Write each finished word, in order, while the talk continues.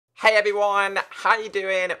Hey everyone, how you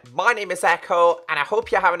doing? My name is Echo, and I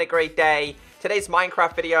hope you're having a great day. Today's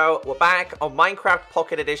Minecraft video, we're back on Minecraft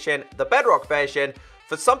Pocket Edition, the Bedrock version,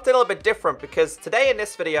 for something a little bit different, because today in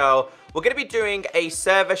this video, we're going to be doing a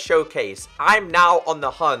server showcase. I'm now on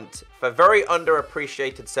the hunt for very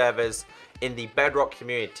underappreciated servers in the Bedrock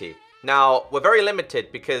community. Now, we're very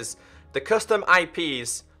limited because the custom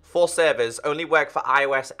IPs for servers only work for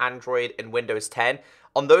iOS, Android, and Windows 10.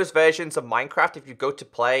 On those versions of Minecraft, if you go to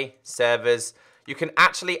play servers, you can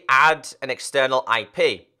actually add an external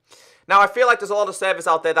IP. Now, I feel like there's a lot of servers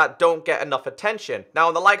out there that don't get enough attention. Now,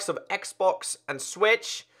 on the likes of Xbox and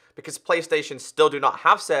Switch, because PlayStation still do not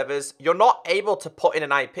have servers, you're not able to put in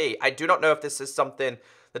an IP. I do not know if this is something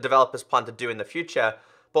the developers plan to do in the future,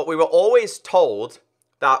 but we were always told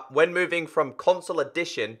that when moving from console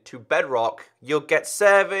edition to Bedrock, you'll get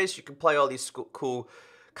servers, you can play all these cool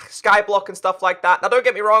Skyblock and stuff like that. Now, don't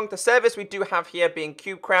get me wrong, the servers we do have here being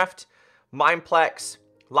CubeCraft, Mineplex,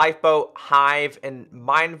 Lifeboat, Hive, and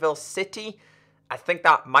Mineville City. I think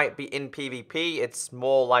that might be in PvP. It's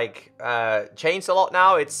more like changed a lot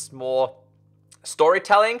now. It's more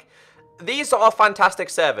storytelling. These are fantastic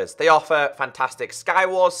servers. They offer fantastic Sky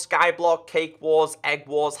Wars, Skyblock, Cake Wars, Egg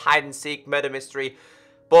Wars, Hide and Seek, Murder Mystery.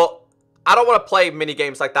 But I don't want to play mini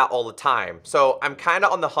games like that all the time, so I'm kind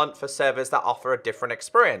of on the hunt for servers that offer a different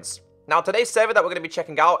experience. Now, today's server that we're going to be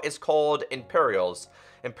checking out is called Imperials.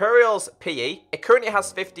 Imperials PE. It currently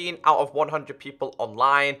has 15 out of 100 people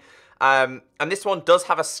online, and this one does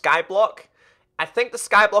have a Skyblock. I think the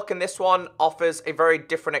Skyblock in this one offers a very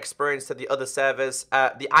different experience to the other servers.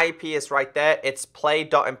 The IP is right there. It's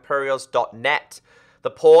play.imperials.net.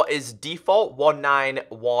 The port is default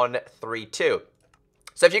 19132.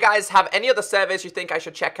 So if you guys have any other servers you think I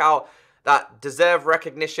should check out that deserve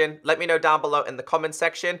recognition, let me know down below in the comment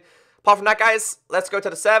section. Apart from that, guys, let's go to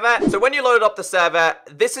the server. So when you load up the server,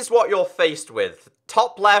 this is what you're faced with.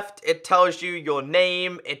 Top left, it tells you your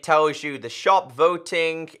name. It tells you the shop,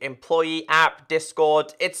 voting, employee app,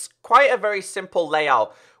 Discord. It's quite a very simple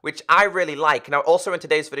layout, which I really like. Now, also in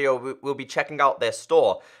today's video, we'll be checking out their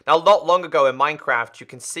store. Now, not long ago in Minecraft, you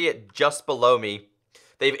can see it just below me.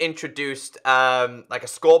 They've introduced like a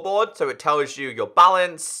scoreboard, so it tells you your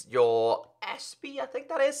balance, your SP, I think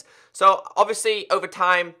that is. So obviously, over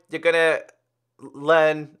time, you're gonna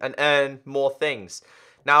learn and earn more things.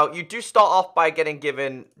 Now, you do start off by getting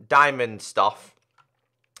given diamond stuff,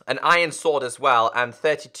 an iron sword as well, and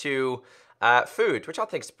 32 food, which I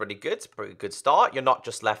think is pretty good. It's a pretty good start. You're not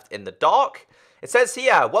just left in the dark. It says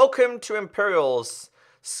here, welcome to Imperials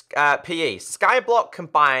PE, Skyblock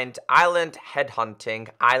combined island headhunting,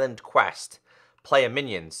 island quest, player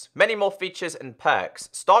minions, many more features and perks.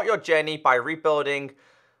 Start your journey by rebuilding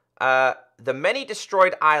the many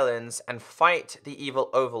destroyed islands and fight the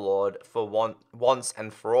evil overlord for once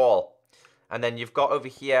and for all. And then you've got over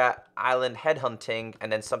here island headhunting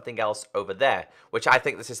and then something else over there, which I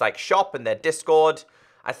think this is like shop and their Discord.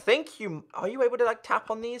 I think are you able to like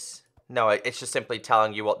tap on these? No, it's just simply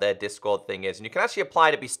telling you what their Discord thing is. And you can actually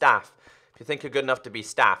apply to be staff if you think you're good enough to be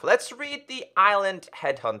staff. Let's read the island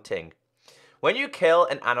headhunting. When you kill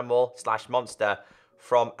an animal / monster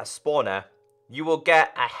from a spawner, you will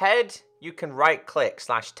get a head. You can right click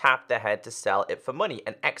 / tap the head to sell it for money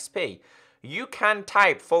and XP. You can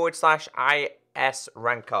type / IS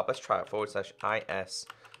rank up. Let's try it / IS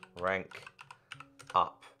rank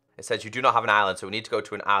up. It says you do not have an island, so we need to go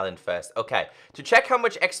to an island first. Okay, to check how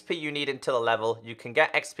much XP you need until a level, you can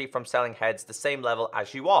get XP from selling heads the same level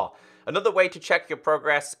as you are. Another way to check your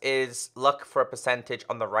progress is look for a percentage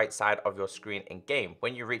on the right side of your screen in game.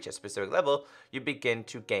 When you reach a specific level, you begin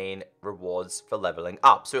to gain rewards for leveling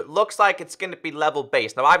up. So it looks like it's going to be level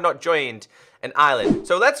based. Now, I've not joined an island.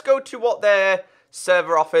 So let's go to what their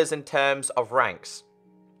server offers in terms of ranks.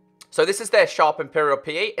 So this is their shop, Imperial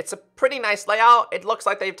PE. It's a pretty nice layout. It looks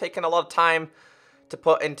like they've taken a lot of time to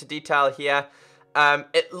put into detail here.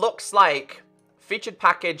 It looks like featured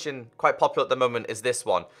package and quite popular at the moment is this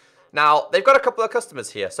one. Now, they've got a couple of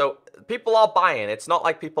customers here. So people are buying. It's not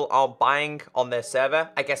like people aren't buying on their server.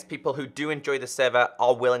 I guess people who do enjoy the server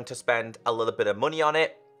are willing to spend a little bit of money on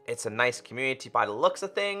it. It's a nice community by the looks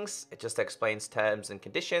of things. It just explains terms and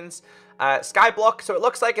conditions. Skyblock, so it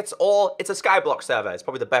looks like it's a Skyblock server. It's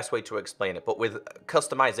probably the best way to explain it, but with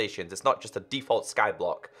customizations. It's not just a default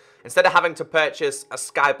Skyblock. Instead of having to purchase a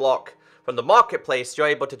Skyblock from the marketplace, you're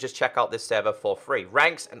able to just check out this server for free.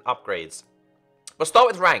 Ranks and upgrades. We'll start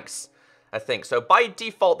with ranks, I think. So by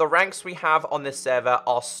default, the ranks we have on this server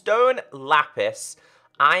are Stone, Lapis,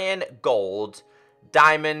 Iron, Gold,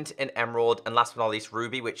 Diamond and Emerald, and last but not least,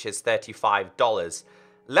 Ruby, which is $35.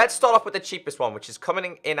 Let's start off with the cheapest one, which is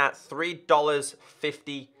coming in at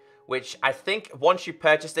 $3.50 which I think once you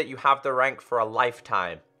purchased it, you have the rank for a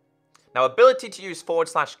lifetime. Now, ability to use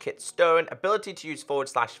 /kit stone, ability to use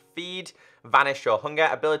 /feed, vanish your hunger,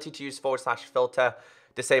 ability to use /filter,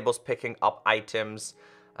 disables picking up items,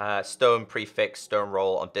 stone prefix, stone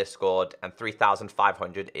roll on Discord, and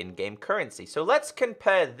 3,500 in-game currency. So let's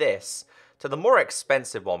compare this to the more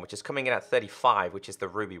expensive one, which is coming in at 35, which is the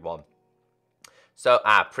ruby one. So,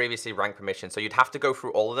 previously rank permission. So you'd have to go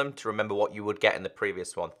through all of them to remember what you would get in the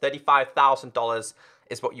previous one. $35,000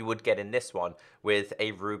 is what you would get in this one with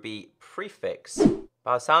a ruby prefix.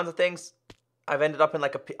 By the sounds of things, I've ended up in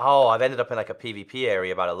like a PvP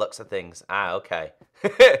area by the looks of things. Okay.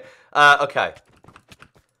 Okay.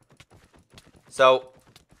 So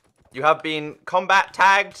you have been combat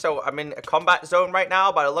tagged. So I'm in a combat zone right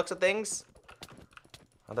now by the looks of things.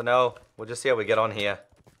 I don't know. We'll just see how we get on here.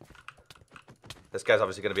 This guy's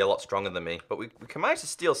obviously going to be a lot stronger than me. But we can manage to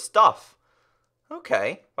steal stuff.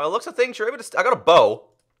 Okay. By the looks of things, you're able to... I got a bow.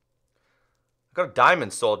 I got a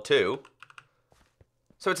diamond sword, too.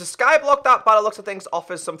 So it's a skyblock that, by the looks of things,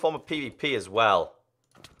 offers some form of PvP as well.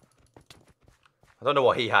 I don't know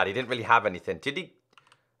what he had. He didn't really have anything. Did he?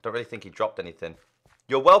 Don't really think he dropped anything.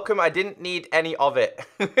 You're welcome. I didn't need any of it.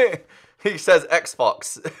 He says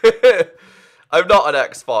Xbox. I'm not an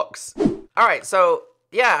Xbox. All right, so...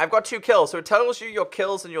 yeah, I've got 2 kills. So it tells you your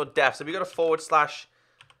kills and your deaths. So we got a /...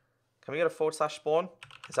 Can we get a / spawn?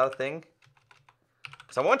 Is that a thing?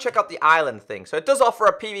 Because I want to check out the island thing. So it does offer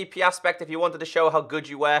a PvP aspect if you wanted to show how good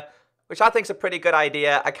you were, which I think is a pretty good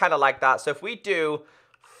idea. I kind of like that. So if we do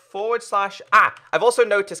 /... I've also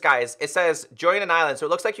noticed, guys, it says join an island. So it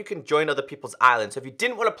looks like you can join other people's islands. So if you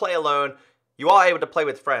didn't want to play alone, you are able to play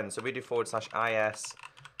with friends. So we do /is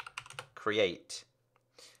create.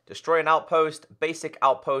 Destroy an outpost, basic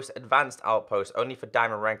outpost, advanced outpost, only for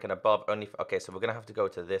diamond rank and above, only for... okay, so we're going to have to go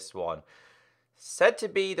to this one. Said to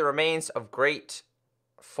be the remains of great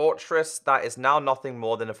fortress that is now nothing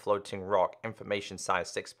more than a floating rock. Information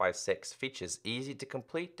size 6x6. Features easy to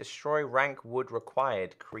complete. Destroy rank wood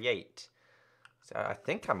required. Create. So I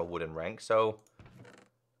think I'm a wooden rank, so...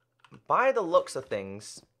 by the looks of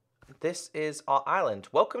things, this is our island.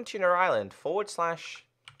 Welcome to your island. /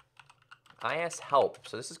 IS help.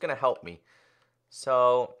 So this is going to help me.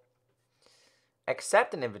 So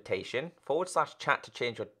accept an invitation. / chat to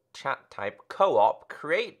change your chat type. Co-op.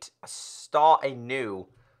 Create. Start a new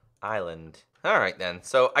island. All right then.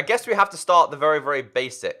 So I guess we have to start the very, very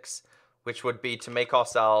basics, which would be to make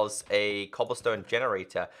ourselves a cobblestone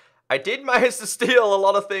generator. I did manage to steal a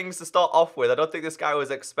lot of things to start off with. I don't think this guy was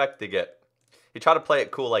expecting it. He tried to play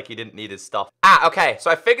it cool like he didn't need his stuff. Okay, so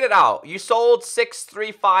I figured it out. You sold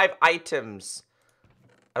 635 items.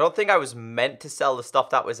 I don't think I was meant to sell the stuff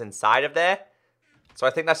that was inside of there. So I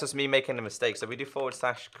think that's just me making a mistake. So we do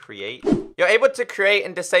 / create. You're able to create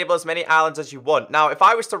and disable as many islands as you want. Now, if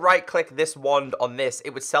I was to right-click this wand on this,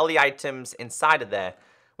 it would sell the items inside of there,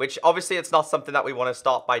 which obviously it's not something that we want to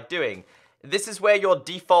start by doing. This is where your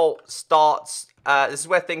default starts... this is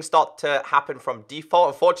where things start to happen from default.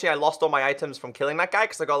 Unfortunately, I lost all my items from killing that guy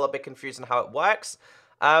because I got a little bit confused on how it works.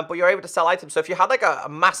 But you're able to sell items. So if you had like a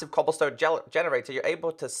massive cobblestone generator, you're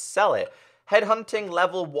able to sell it. Headhunting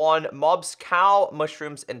level 1 mobs, cow,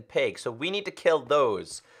 mushrooms, and pig. So we need to kill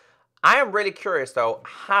those. I am really curious though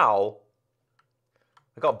how...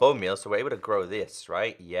 we got bone meal, so we're able to grow this,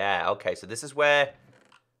 right? Yeah, okay. So this is where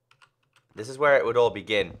it would all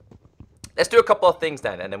begin. Let's do a couple of things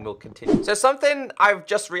then, and then we'll continue. So something I've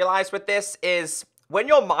just realized with this is when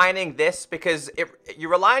you're mining this, because you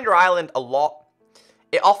rely on your island a lot,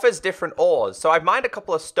 it offers different ores. So I've mined a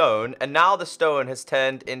couple of stone, and now the stone has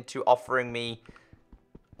turned into offering me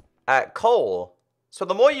coal. So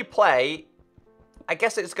the more you play, I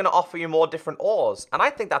guess it's going to offer you more different ores. And I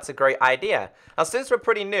think that's a great idea. Now, since we're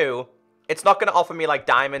pretty new, it's not going to offer me like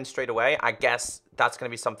diamonds straight away. I guess that's going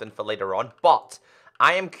to be something for later on. But...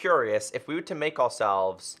 I am curious, if we were to make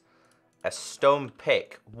ourselves a stone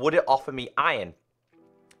pick, would it offer me iron?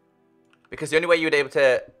 Because the only way you would be able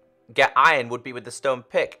to get iron would be with the stone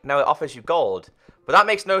pick. Now it offers you gold. But that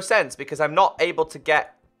makes no sense because I'm not able to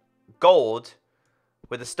get gold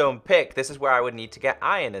with a stone pick. This is where I would need to get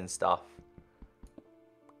iron and stuff.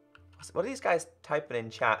 What are these guys typing in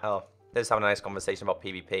chat? Oh, they're just having a nice conversation about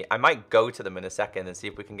PvP. I might go to them in a second and see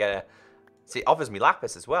if we can get a... see, it offers me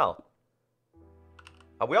lapis as well.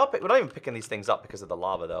 We're not even picking these things up because of the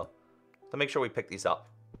lava, though. So make sure we pick these up.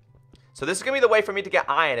 So this is going to be the way for me to get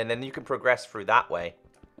iron, and then you can progress through that way.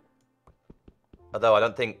 Although I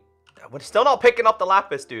don't think... we're still not picking up the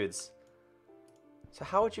lapis, dudes. So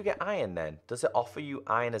how would you get iron, then? Does it offer you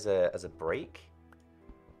iron as a break?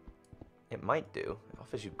 It might do. It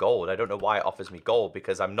offers you gold. I don't know why it offers me gold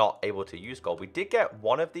because I'm not able to use gold. We did get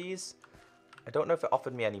one of these. I don't know if it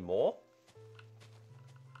offered me any more.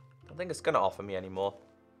 I don't think it's going to offer me any more.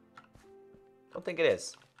 Don't think it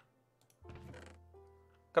is.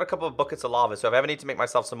 Got a couple of buckets of lava, so if I ever need to make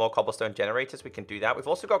myself some more cobblestone generators, we can do that. We've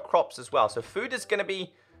also got crops as well, so food is going to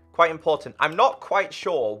be quite important. I'm not quite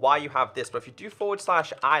sure why you have this, but if you do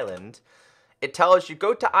 /island, it tells you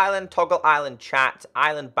go to island, toggle island chat,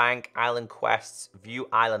 island bank, island quests, view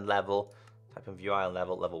island level. Type in view island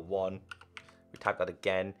level, level 1. We type that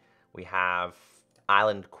again. We have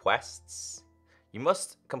island quests. You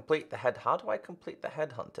must complete the head. How do I complete the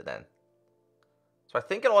headhunter then? So I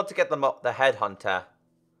think in order to get the headhunter,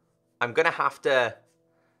 I'm going to have to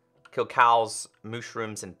kill cows,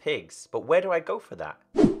 mushrooms, and pigs. But where do I go for that?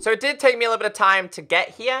 So it did take me a little bit of time to get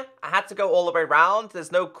here. I had to go all the way around.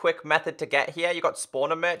 There's no quick method to get here. You got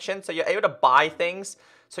spawner merchant, so you're able to buy things.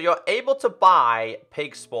 So you're able to buy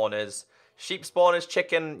pig spawners, sheep spawners,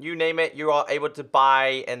 chicken, you name it. You are able to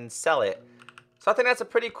buy and sell it. So I think that's a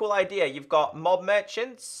pretty cool idea. You've got mob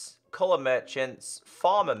merchants, color merchants,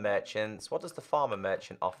 farmer merchants. What does the farmer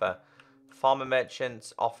merchant offer? Farmer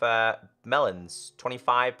merchants offer melons,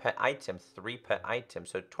 25 per item, 3 per item.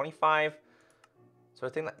 So 25. So I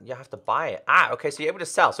think that you have to buy it. Ah, okay, so you're able to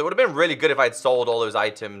sell. So it would have been really good if I'd sold all those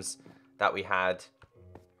items that we had.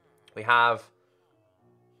 We have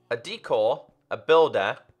a decor, a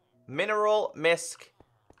builder, mineral, misc,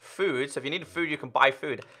 food. So if you need food, you can buy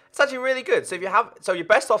food. It's actually really good. So if you have, so you're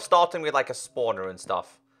best off starting with like a spawner and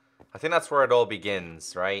stuff. I think that's where it all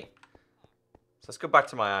begins, right? So let's go back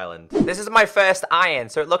to my island. This is my first iron,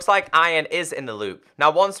 so it looks like iron is in the loop. Now,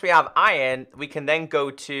 once we have iron, we can then go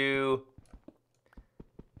to...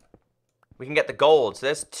 We can get the gold. So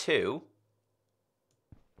there's 2.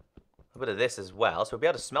 A bit of this as well. So we'll be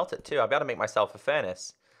able to smelt it too. I'll be able to make myself a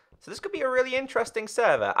furnace. So this could be a really interesting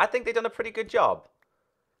server. I think they've done a pretty good job.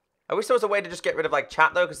 I wish there was a way to just get rid of like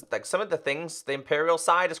chat though, because like some of the things, the Imperial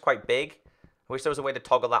side is quite big. I wish there was a way to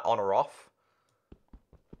toggle that on or off.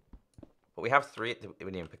 But we have 3. We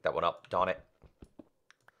didn't even pick that one up. Darn it.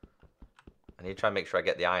 I need to try and make sure I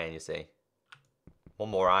get the iron, you see. 1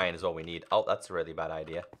 more iron is all we need. Oh, that's a really bad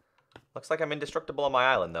idea. Looks like I'm indestructible on my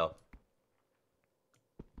island, though.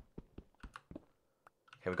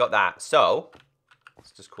 Okay, we got that. So,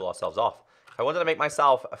 let's just cool ourselves off. If I wanted to make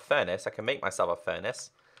myself a furnace, I can make myself a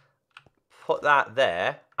furnace. Put that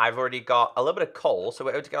there. I've already got a little bit of coal, so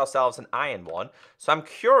we're able to get ourselves an iron one. So I'm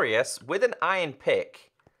curious, with an iron pick...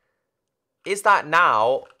 Is that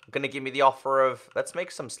now going to give me the offer of... Let's make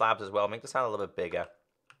some slabs as well. Make the sound a little bit bigger.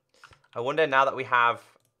 I wonder now that we have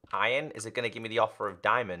iron, is it going to give me the offer of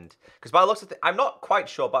diamond? Because by the looks of I'm not quite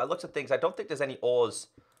sure, but by the looks of things, I don't think there's any ores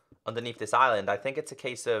underneath this island. I think it's a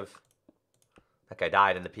case of... Like I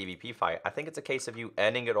died in the PvP fight. I think it's a case of you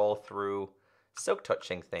earning it all through silk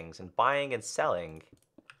touching things and buying and selling.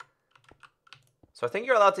 So I think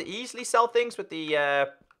you're allowed to easily sell things with the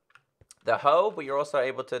hoe, but you're also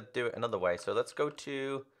able to do it another way. So let's go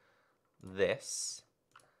to this.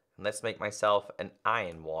 And let's make myself an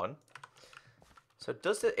iron one. So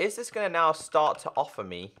is this going to now start to offer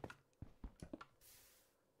me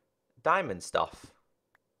diamond stuff?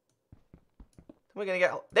 We're going to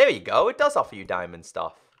get... There you go. It does offer you diamond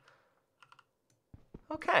stuff.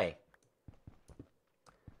 Okay.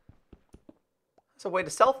 That's a way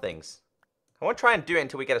to sell things. I want to try and do it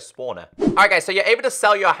until we get a spawner. Alright guys, so you're able to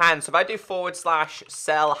sell your hand. So if I do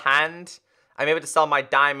 /sell hand, I'm able to sell my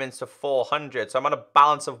diamonds for 400. So I'm on a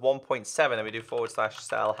balance of 1.7 and we do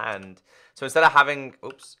 /sell hand. So instead of having,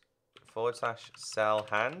 oops, /sell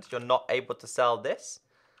hand, you're not able to sell this.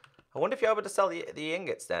 I wonder if you're able to sell the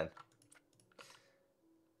ingots then.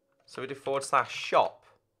 So we do /shop.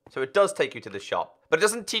 So it does take you to the shop. But it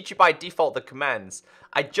doesn't teach you by default the commands.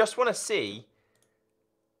 I just want to see...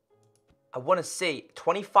 I want to see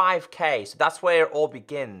 25k, so that's where it all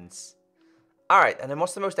begins. Alright, and then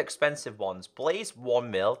what's the most expensive ones? Blaze 1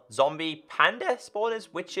 mil, zombie, panda spawners,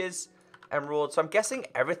 witches, emerald. So I'm guessing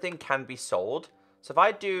everything can be sold. So if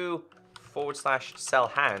I do /sell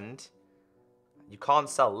hand, you can't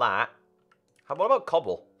sell that. What about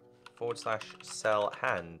cobble? /sell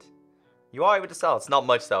hand. You are able to sell. It's not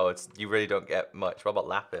much though. You really don't get much. What about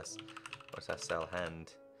lapis? /sell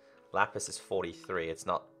hand. Lapis is 43. It's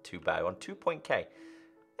not too bad. On 2.k.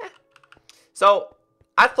 So,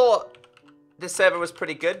 I thought this server was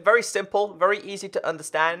pretty good. Very simple. Very easy to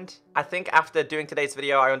understand. I think after doing today's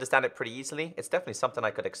video, I understand it pretty easily. It's definitely something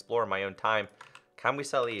I could explore in my own time. Can we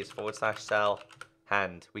sell these? /sell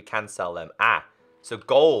hand. We can sell them. Ah, so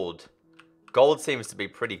gold. Gold seems to be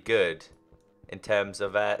pretty good in terms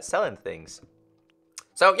of selling things.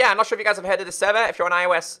 So yeah, I'm not sure if you guys have heard of this server. If you're on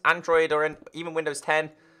iOS, Android, or even Windows 10,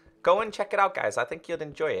 go and check it out, guys. I think you'd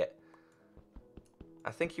enjoy it.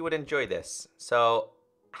 I think you would enjoy this. So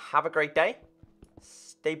have a great day.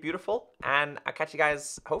 Stay beautiful. And I'll catch you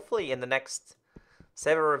guys hopefully in the next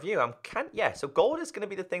server review. So gold is going to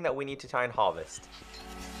be the thing that we need to try and harvest.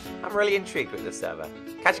 I'm really intrigued with this server.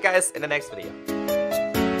 Catch you guys in the next video.